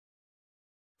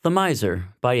The Miser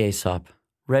by Aesop,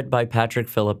 read by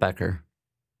Philip Becker.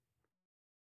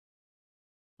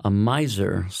 A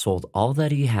miser sold all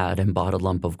that he had and bought a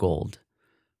lump of gold,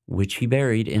 which he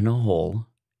buried in a hole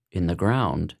in the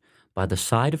ground by the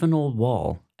side of an old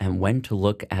wall and went to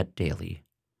look at daily.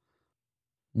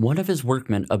 One of his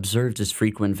workmen observed his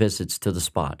frequent visits to the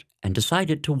spot and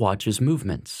decided to watch his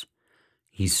movements.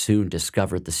 He soon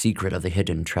discovered the secret of the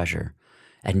hidden treasure,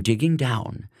 and digging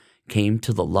down, came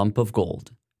to the lump of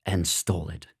gold and stole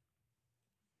it.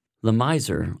 The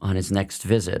miser, on his next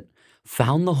visit,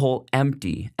 found the hole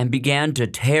empty and began to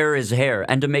tear his hair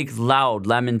and to make loud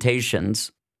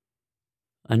lamentations.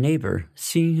 A neighbor,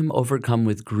 seeing him overcome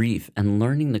with grief and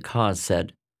learning the cause,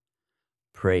 said,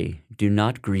 "Pray, do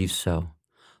not grieve so,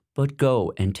 but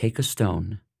go and take a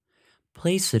stone,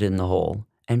 place it in the hole,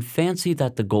 and fancy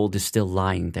that the gold is still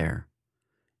lying there.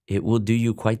 It will do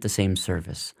you quite the same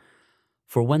service,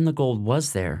 for when the gold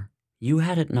was there, you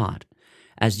had it not,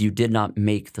 as you did not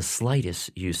make the slightest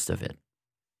use of it."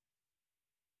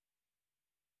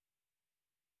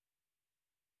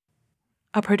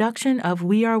 A production of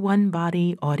We Are One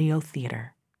Body Audio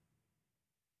Theater.